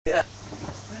Yeah.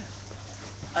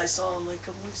 I saw him like a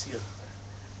couple weeks ago.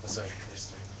 Oh, sorry.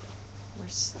 We're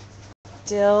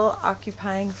still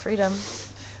occupying freedom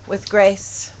with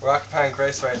Grace. We're occupying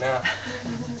Grace right now.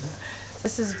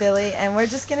 This is Billy, and we're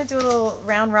just going to do a little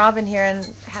round robin here and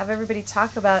have everybody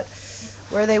talk about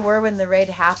where they were when the raid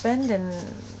happened and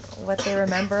what they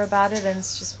remember about it. And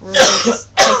it's just, we're really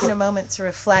just taking a moment to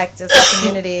reflect as a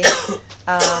community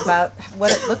about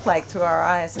what it looked like through our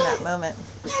eyes in that moment.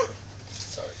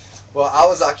 Well, I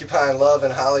was occupying Love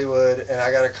in Hollywood, and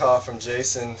I got a call from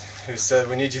Jason who said,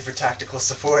 "We need you for tactical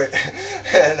support."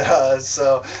 And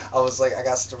so I was like, I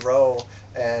got to roll.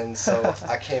 And so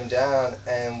I came down,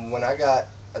 and when I got,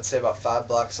 I'd say about 5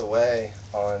 blocks away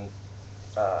on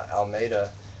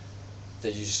Alameda,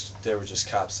 there were just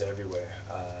cops everywhere.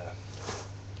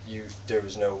 There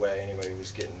was no way anybody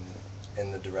was getting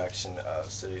in the direction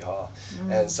of City Hall.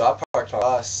 And so I parked my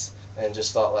bus and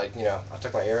just thought, like, you know, I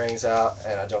took my earrings out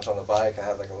and I jumped on the bike. I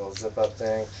had like a little zip up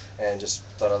thing and just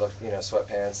thought I looked, you know,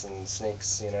 sweatpants and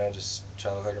sneaks, you know, just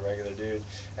try to look like a regular dude.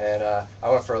 And I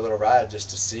went for a little ride just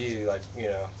to see, like, you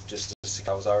know, just to see.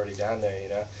 I was already down there, you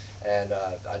know, and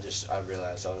I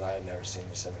realized I had never seen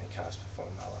so many cops before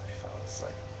in my life. I was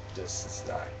like, this is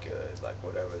not good. Like,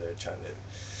 whatever they're trying to,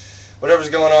 whatever's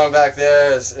going on back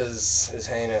there is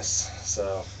heinous.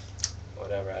 So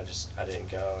whatever, I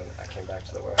didn't go, and I came back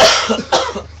to the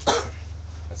warehouse.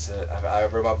 That's it. I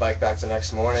rode my bike back the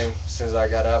next morning as soon as I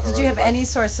got up. Did you have any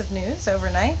source of news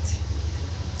overnight?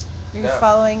 Were you No.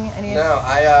 following any? No,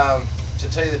 to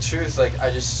tell you the truth, like,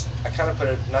 I kind of put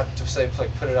it, not to say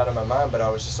like put it out of my mind, but I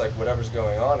was just like, whatever's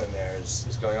going on in there is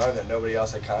going on, that nobody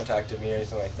else had contacted me or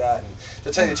anything like that. And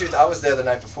to tell you the truth, I was there the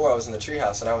night before. I was in the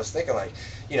treehouse, and I was thinking, like,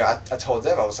 you know, I told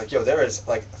them, I was like, yo, there is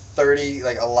like 30,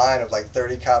 like a line of like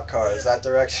 30 cop cars that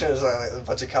direction. There's like a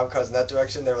bunch of cop cars in that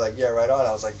direction. They were like, yeah, right on.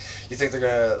 I was like, you think they're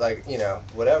gonna, like, you know,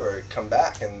 whatever, come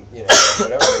back and, you know,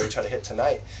 whatever, they were trying to hit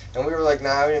tonight. And we were like,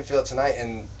 nah, we didn't feel it tonight.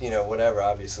 And, you know, whatever,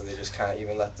 obviously they just kind of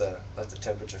even let the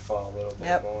temperature fall a little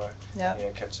bit more. Yep. You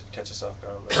know, catch us off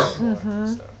guard a little bit more.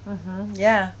 So.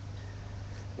 Yeah.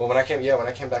 Well, when I came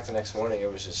back the next morning, it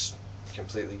was just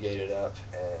completely gated up,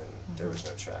 and there was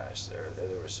no trash. There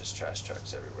was just trash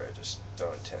trucks everywhere, just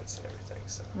throwing tents and everything.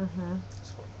 So.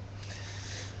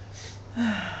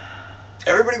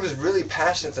 Everybody was really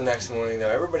passionate the next morning, though.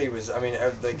 Everybody was, I mean,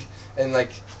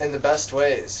 like in the best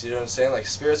ways. You know what I'm saying? Like,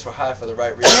 spirits were high for the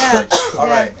right reasons. Yeah. Like, all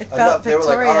right, enough. They were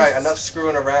like, all right, victorious. enough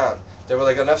screwing around. They were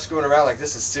like, enough screwing around. Like,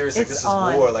 this is serious. Like, It's this is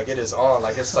on. war. Like, it is on.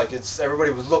 Like, it's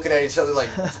everybody was looking at each other like,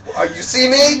 "Are you see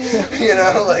me?" You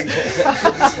know, like,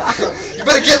 you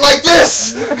better get like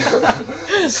this.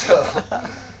 So,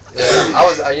 yeah, I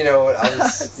was, you know, we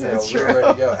were ready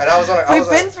to go, and I was on. We've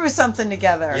been through something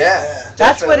together. Yeah,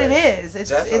 That's what it definitely. is. It's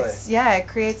Definitely. yeah, it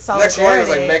creates Next morning was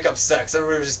solidarity. like makeup sex.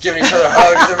 Everybody was just giving each other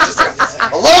hugs. They were just like,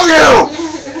 "I love you."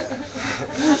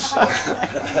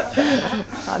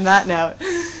 On that note,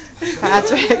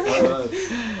 Patrick.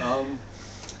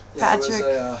 Patrick.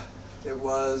 It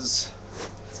was.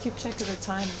 Let's keep check of the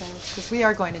time, because we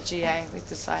are going to GA. We've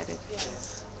decided. It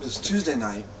was Tuesday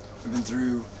night. We've been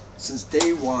through since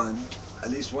day one. At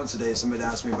least once a day, somebody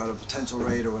asked me about a potential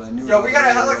raid or what I knew. Yo, about we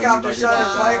got a the raid, what I knew helicopter about shining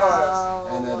the flag attack.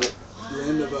 on us. And at the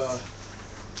end of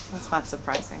That's not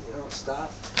surprising. you don't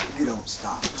stop. You don't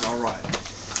stop. It's all right.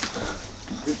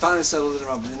 We finally settled in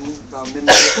about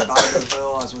midnight at Bonneville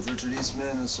Hill. I was with Richard Eastman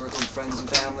and a circle of friends and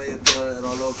family at our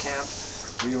little camp.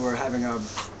 We were having our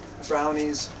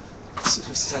brownies.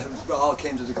 We all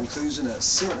came to the conclusion that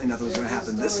certainly nothing was going to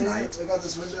happen this night. And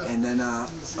then a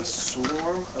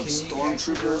swarm of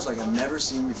stormtroopers like I've never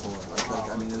seen before. Like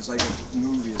I mean, it was like a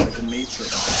movie. It was like The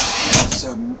Matrix. It's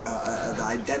the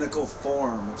identical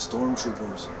form of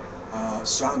stormtroopers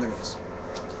surrounding us.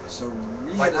 So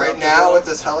we Like had right out now the- with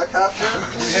this helicopter.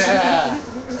 Yeah.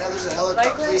 There's a helicopter,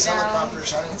 Like right police now. helicopter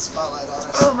shining spotlight on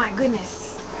us. Oh my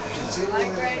goodness.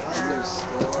 Continuing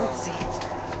Let's see.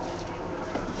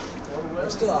 We're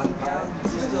still occupied. We're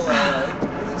still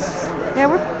Yeah,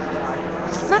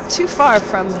 we're not too far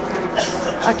from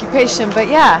occupation, but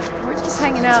yeah, we're just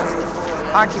hanging out,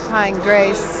 occupying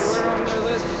Grace.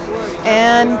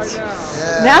 And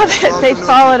now that they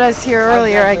followed us here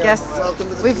earlier, I guess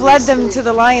we've led them to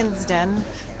the lion's den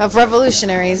of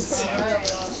revolutionaries.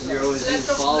 You're always being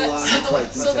So followed on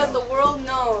quite that the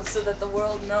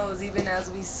world knows, even as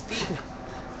we speak,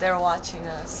 they're watching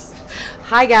us.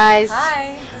 Hi guys.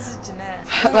 Hi, this is Jeanette.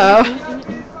 Hello.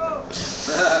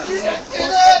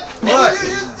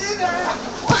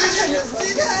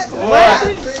 What?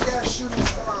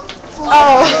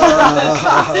 Oh.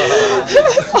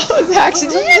 Oh, the action.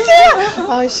 Did you see that?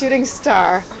 Oh, shooting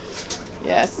star.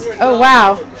 Yes. Oh,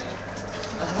 wow.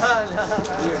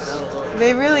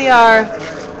 They really are.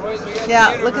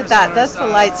 Yeah, look at that. That's the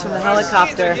lights from the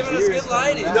helicopter.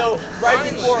 No,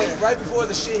 right before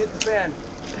the shit hit the fan,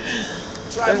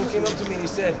 Tribal came up to me and he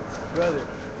said, "Brother,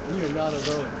 you're not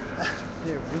alone.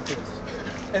 They're with us."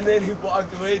 And then he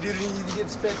walked away, dude, and he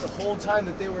spent the whole time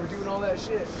that they were doing all that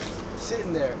shit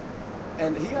sitting there.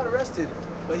 And he got arrested,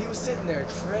 but he was sitting there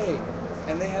praying.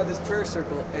 And they had this prayer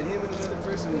circle, and him and another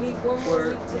person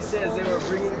were, he says they were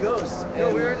bringing ghosts.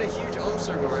 And we were in a huge home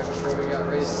circle right before we got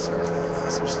raised.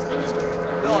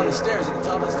 No, on the stairs, at the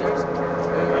top of the stairs. We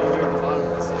were at the bottom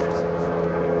of the stairs.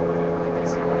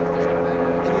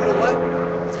 And you know what?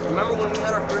 Remember when we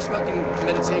had our first fucking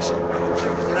meditation?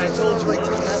 And I told you like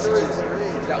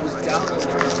that was down on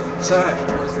the Sorry.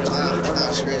 That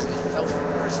was crazy. That was the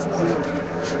first one.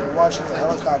 We were watching the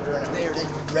helicopter and a big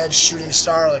red shooting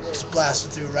star like just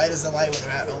blasted through right as the light went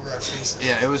right over our faces.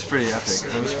 Yeah, it was pretty epic.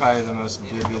 It was probably the most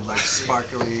vivid, like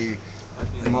sparkly,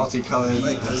 multicolored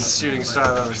shooting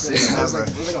star I've ever seen ever.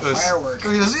 It was like a firework.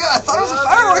 He goes, yeah, I thought it was a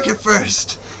firework at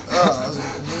first. Oh, it was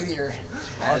a meteor.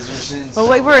 Well,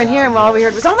 we were in here, and all we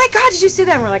heard was, "Oh my God, did you see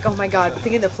that?" And we're like, "Oh my God,"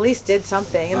 thinking the police did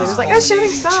something, and they're just like, "A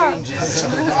shooting star."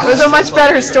 It was a much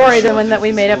better story than one that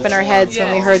we made up in our heads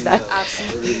when we heard that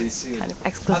kind of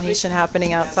exclamation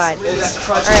happening outside. All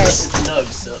right,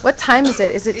 what time is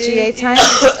it? Is it GA time?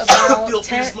 About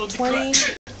 10, 20,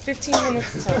 15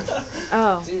 minutes till.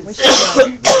 Oh, we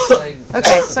should go.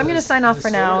 Okay, so I'm going to sign off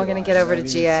for now. We're going to get over to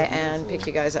GA and pick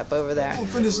you guys up over there.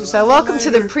 So welcome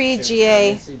to the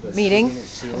pre-GA meeting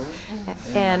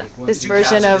and this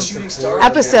version of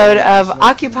episode of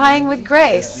Occupying with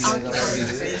Grace.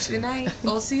 Good night.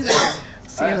 We'll see you later.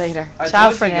 See you later.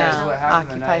 Ciao for now.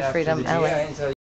 Occupy Freedom LA.